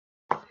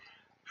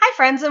Hi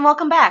friends and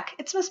welcome back.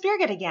 It's Miss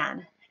Birgit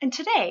again. And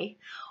today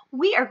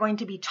we are going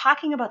to be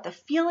talking about the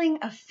feeling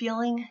of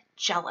feeling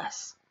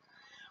jealous.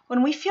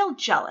 When we feel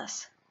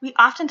jealous, we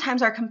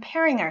oftentimes are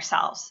comparing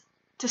ourselves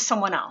to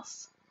someone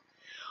else.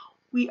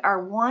 We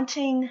are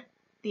wanting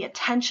the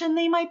attention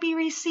they might be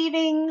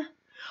receiving.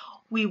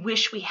 We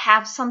wish we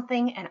have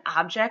something, an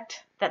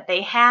object that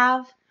they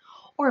have,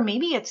 or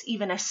maybe it's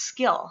even a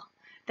skill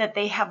that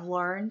they have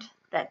learned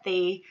that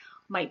they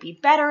might be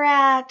better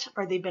at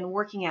or they've been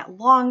working at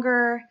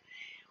longer.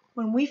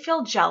 When we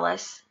feel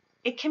jealous,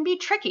 it can be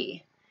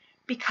tricky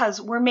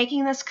because we're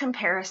making this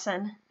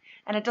comparison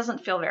and it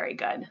doesn't feel very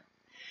good.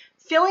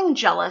 Feeling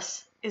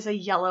jealous is a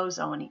yellow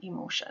zone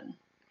emotion.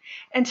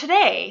 And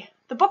today,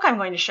 the book I'm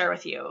going to share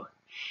with you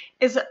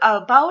is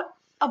about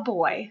a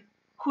boy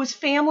whose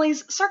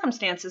family's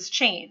circumstances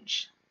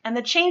change. And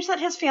the change that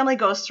his family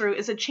goes through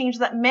is a change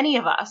that many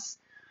of us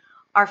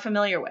are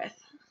familiar with.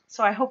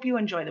 So I hope you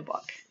enjoy the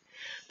book.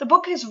 The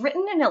book is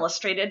written and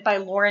illustrated by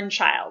Lauren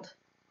Child,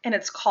 and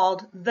it's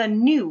called The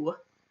New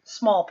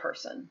Small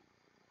Person.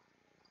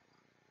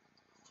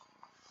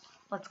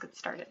 Let's get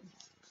started.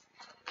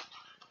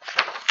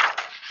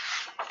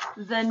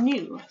 The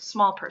New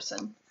Small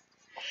Person.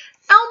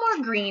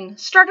 Elmore Green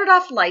started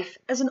off life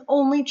as an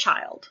only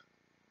child,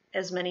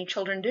 as many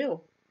children do.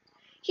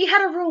 He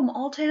had a room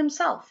all to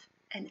himself,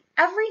 and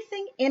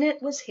everything in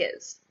it was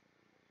his.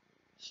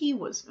 He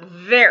was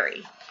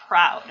very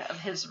proud of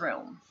his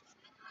room.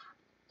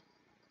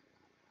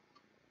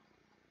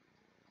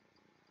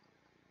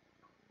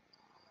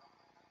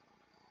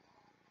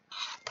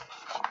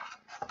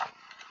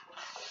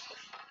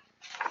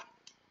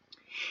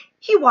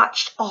 He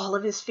watched all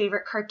of his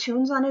favorite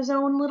cartoons on his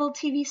own little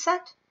TV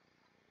set.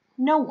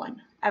 No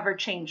one ever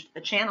changed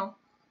the channel.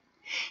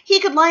 He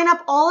could line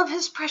up all of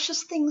his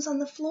precious things on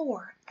the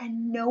floor,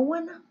 and no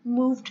one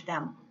moved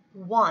them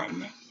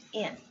 1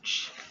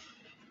 inch.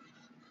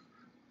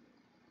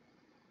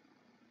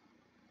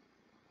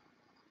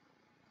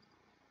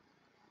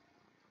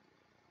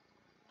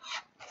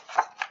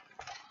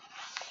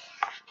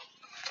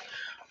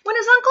 When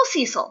his Uncle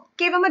Cecil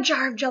gave him a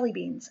jar of jelly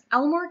beans,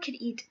 Elmore could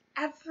eat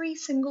every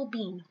single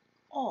bean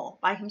all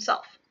by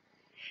himself,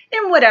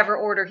 in whatever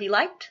order he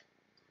liked.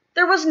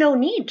 There was no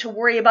need to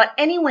worry about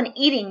anyone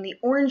eating the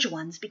orange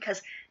ones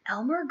because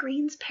Elmore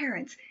Green's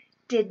parents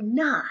did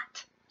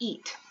not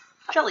eat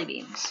jelly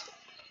beans.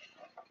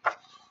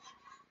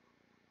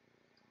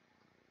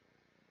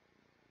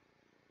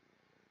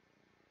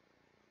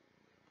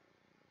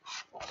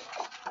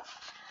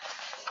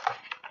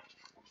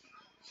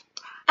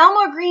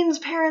 Elmore Green's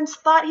parents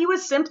thought he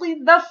was simply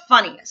the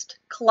funniest,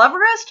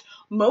 cleverest,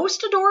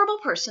 most adorable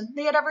person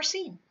they had ever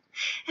seen.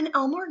 And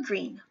Elmore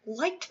Green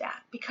liked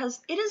that because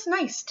it is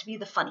nice to be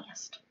the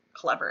funniest,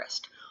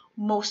 cleverest,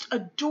 most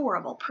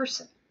adorable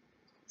person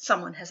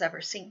someone has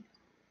ever seen.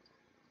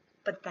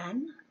 But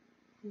then,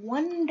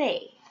 one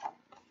day,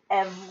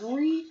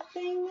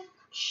 everything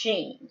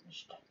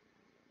changed.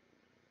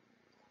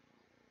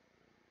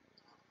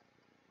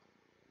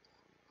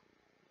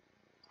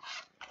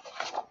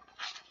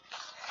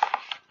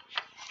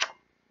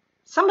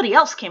 Somebody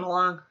else came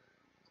along.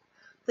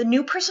 The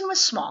new person was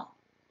small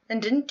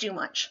and didn't do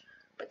much,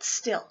 but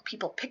still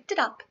people picked it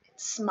up and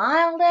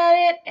smiled at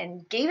it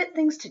and gave it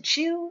things to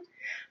chew.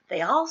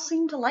 They all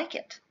seemed to like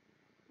it.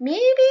 Maybe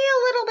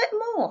a little bit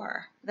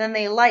more than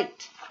they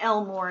liked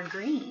Elmore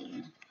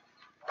Green.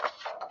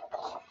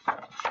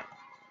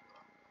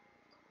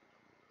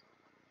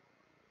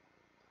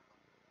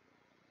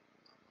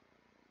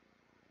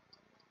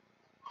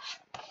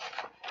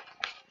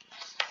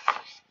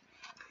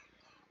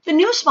 The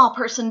new small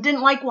person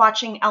didn't like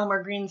watching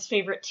Elmore Green's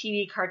favorite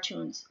TV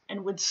cartoons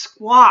and would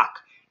squawk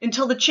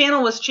until the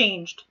channel was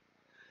changed.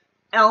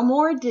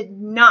 Elmore did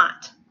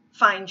not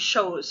find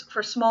shows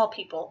for small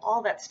people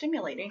all that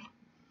stimulating.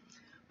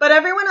 But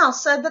everyone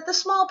else said that the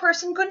small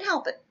person couldn't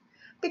help it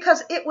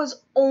because it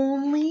was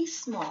only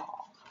small.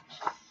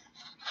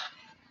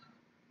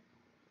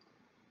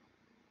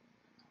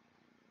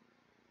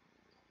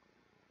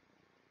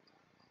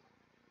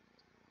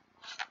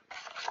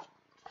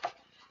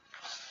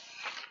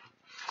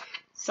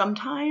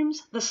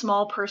 Sometimes the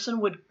small person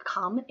would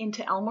come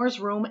into Elmore's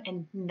room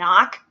and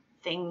knock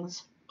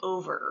things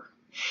over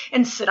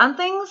and sit on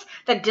things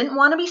that didn't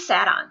want to be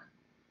sat on.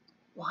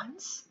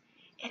 Once,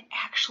 it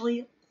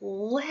actually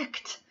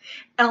licked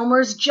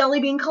Elmore's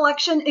jelly bean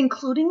collection,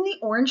 including the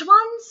orange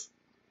ones.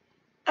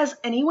 As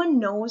anyone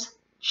knows,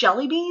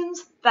 jelly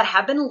beans that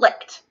have been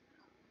licked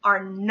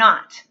are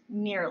not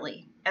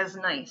nearly as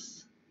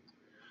nice.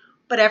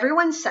 But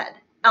everyone said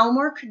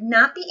Elmore could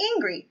not be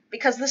angry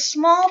because the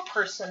small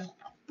person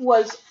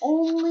was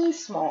only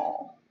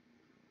small.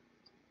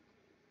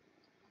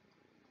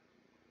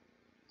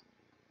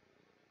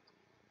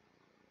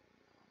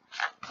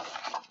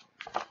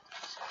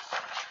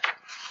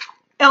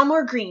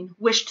 Elmore Green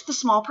wished the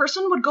small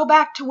person would go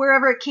back to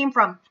wherever it came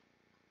from.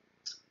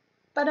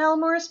 But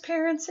Elmore's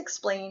parents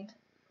explained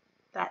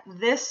that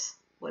this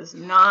was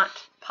not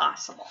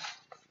possible.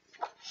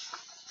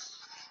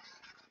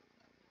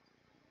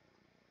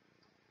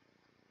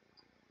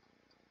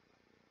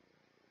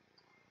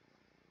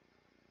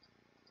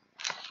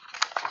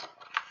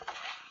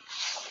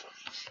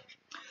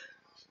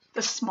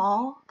 The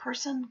small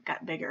person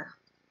got bigger,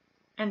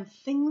 and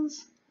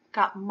things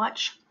got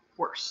much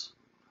worse.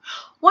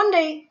 One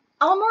day,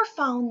 Elmore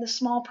found the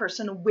small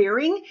person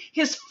wearing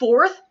his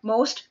fourth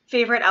most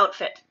favorite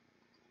outfit.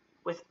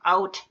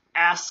 Without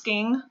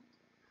asking,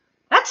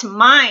 "That's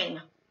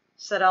mine,"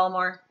 said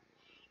Elmore.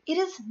 "It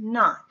is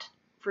not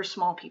for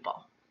small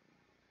people."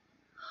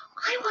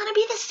 "I want to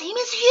be the same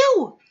as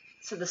you,"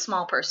 said the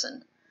small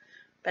person.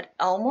 But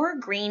Elmore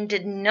Green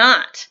did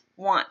not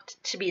want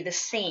to be the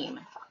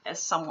same as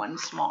someone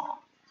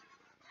small.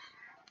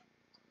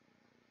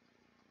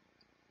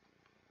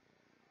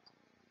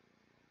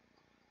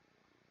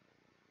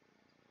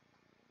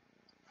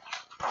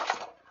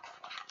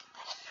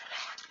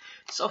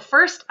 So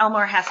first,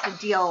 Elmore has to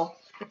deal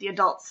with the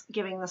adults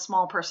giving the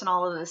small person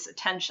all of this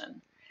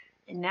attention.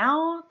 And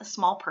now the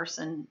small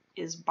person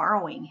is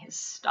borrowing his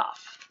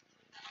stuff.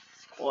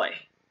 Boy,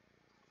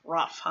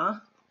 rough, huh?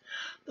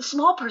 The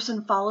small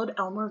person followed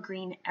Elmore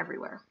Green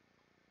everywhere.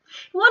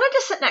 It wanted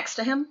to sit next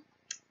to him.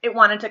 It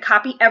wanted to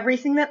copy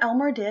everything that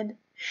Elmore did.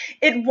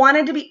 It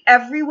wanted to be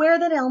everywhere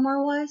that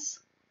Elmore was.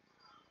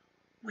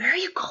 "Where are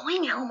you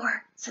going,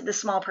 Elmore?" said the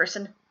small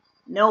person.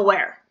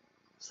 "Nowhere,"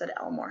 said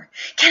Elmore.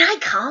 "Can I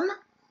come?"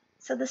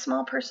 said the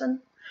small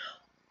person.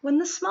 When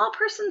the small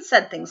person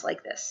said things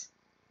like this,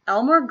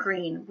 Elmore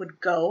Green would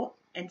go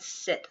and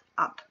sit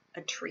up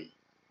a tree.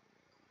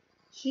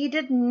 He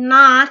did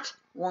not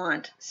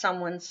want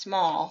someone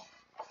small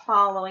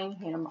following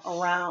him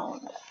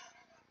around.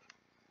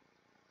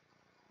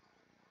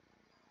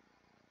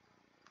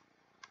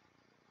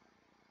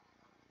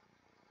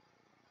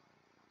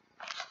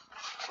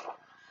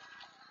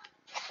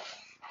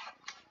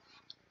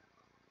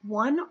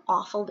 One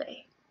awful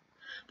day,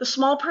 the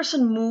small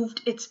person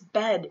moved its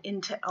bed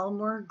into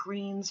Elmore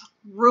Green's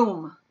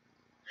room.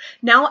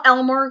 Now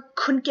Elmore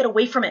couldn't get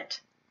away from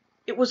it.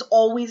 It was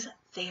always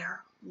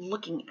there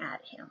looking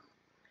at him.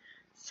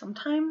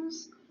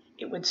 Sometimes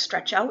it would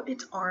stretch out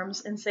its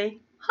arms and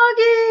say,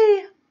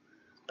 "Huggy!"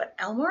 But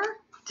Elmore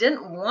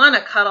didn't want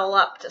to cuddle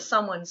up to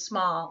someone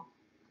small.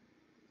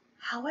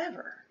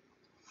 However,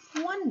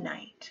 one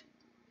night,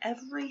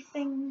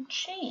 everything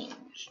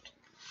changed.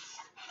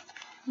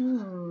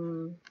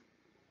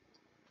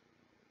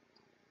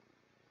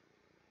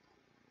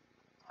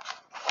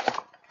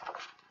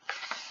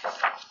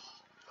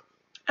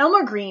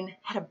 Elmore Green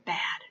had a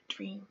bad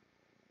dream.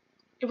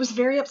 It was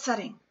very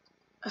upsetting.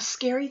 A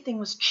scary thing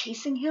was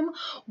chasing him,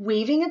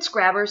 waving its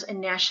grabbers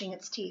and gnashing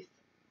its teeth.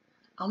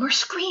 Elmore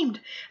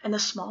screamed, and the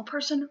small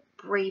person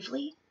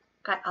bravely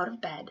got out of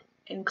bed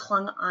and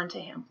clung onto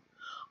him.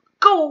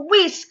 "Go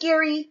away,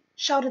 Scary!"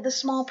 shouted the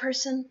small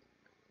person.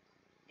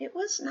 It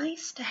was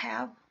nice to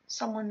have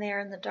someone there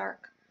in the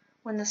dark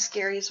when the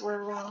scaries were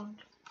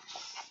around.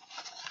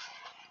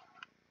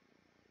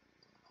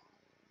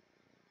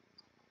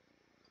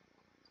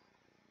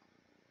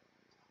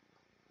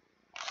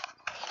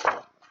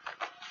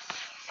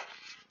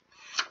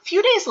 A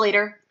few days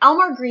later,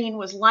 Elmore Green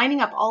was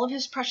lining up all of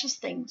his precious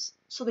things,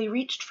 so they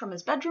reached from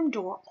his bedroom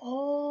door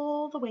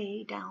all the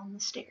way down the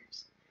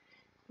stairs.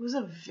 It was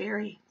a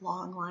very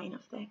long line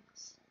of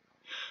things.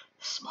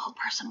 The small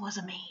person was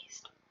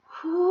amazed.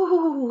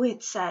 "Whoo,"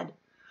 it said.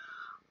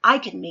 "I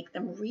could make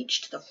them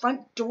reach to the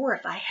front door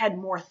if I had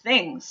more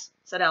things,"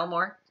 said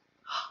Elmore.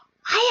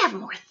 "I have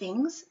more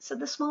things," said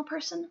the small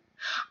person.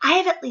 "I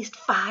have at least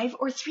 5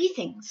 or 3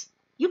 things.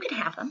 You can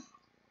have them."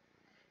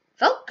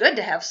 It felt good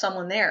to have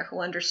someone there who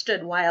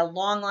understood why a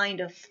long line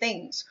of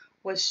things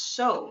was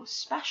so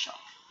special.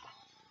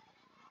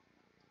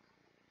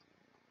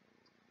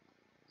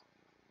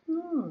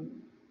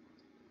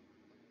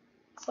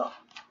 So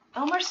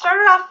Elmore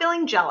started off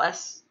feeling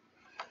jealous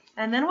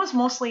and then was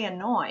mostly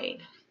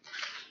annoyed.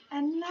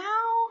 And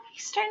now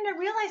he's starting to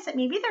realize that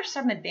maybe there's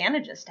some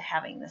advantages to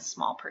having this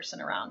small person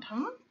around.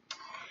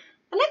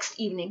 The next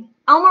evening,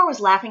 Elmore was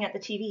laughing at the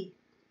TV.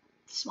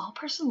 The small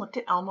person looked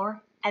at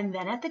Elmore and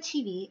then at the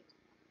TV,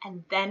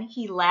 and then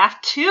he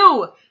laughed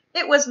too.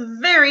 It was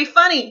very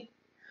funny.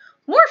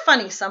 More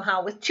funny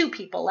somehow with 2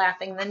 people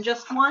laughing than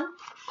just one.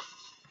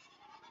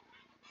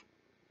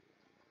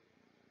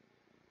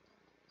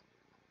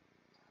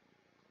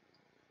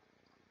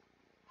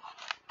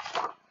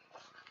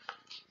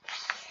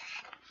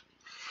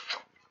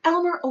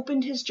 Elmore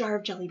opened his jar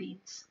of jelly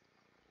beans.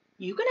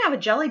 "You can have a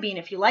jelly bean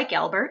if you like,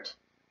 Albert."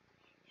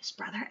 His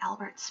brother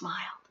Albert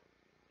smiled.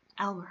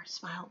 Elmore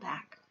smiled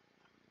back.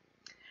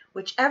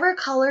 "Whichever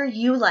color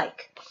you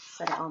like,"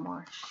 said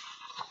Elmore.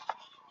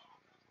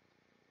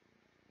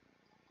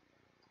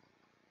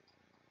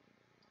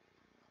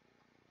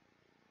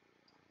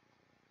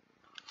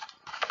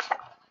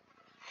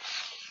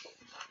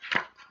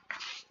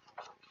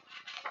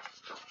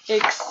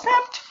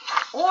 Except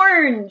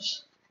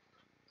orange.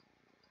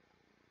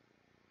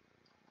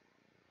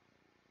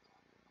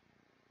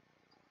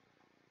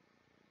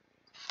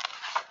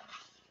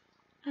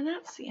 And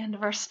that's the end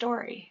of our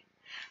story.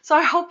 So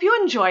I hope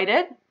you enjoyed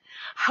it.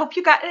 I hope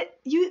you got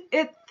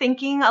it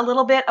thinking a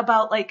little bit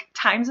about like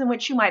times in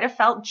which you might have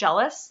felt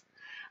jealous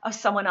of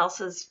someone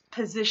else's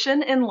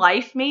position in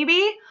life,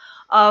 maybe.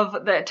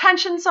 of the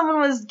attention someone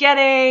was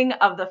getting,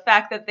 of the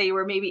fact that they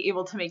were maybe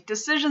able to make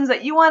decisions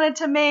that you wanted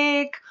to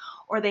make,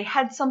 or they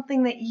had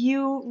something that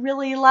you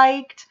really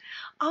liked.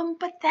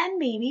 But then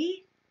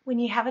maybe when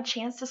you have a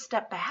chance to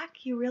step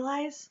back, you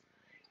realize,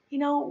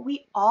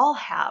 we all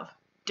have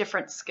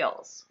different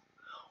skills.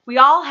 We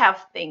all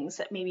have things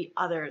that maybe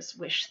others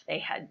wish they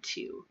had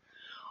too.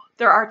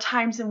 There are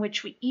times in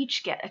which we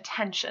each get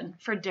attention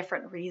for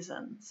different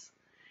reasons.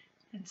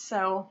 And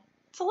so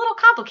it's a little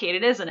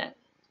complicated, isn't it?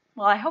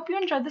 Well, I hope you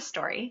enjoyed the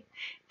story.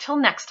 Till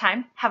next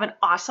time, have an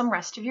awesome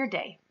rest of your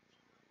day.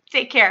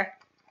 Take care.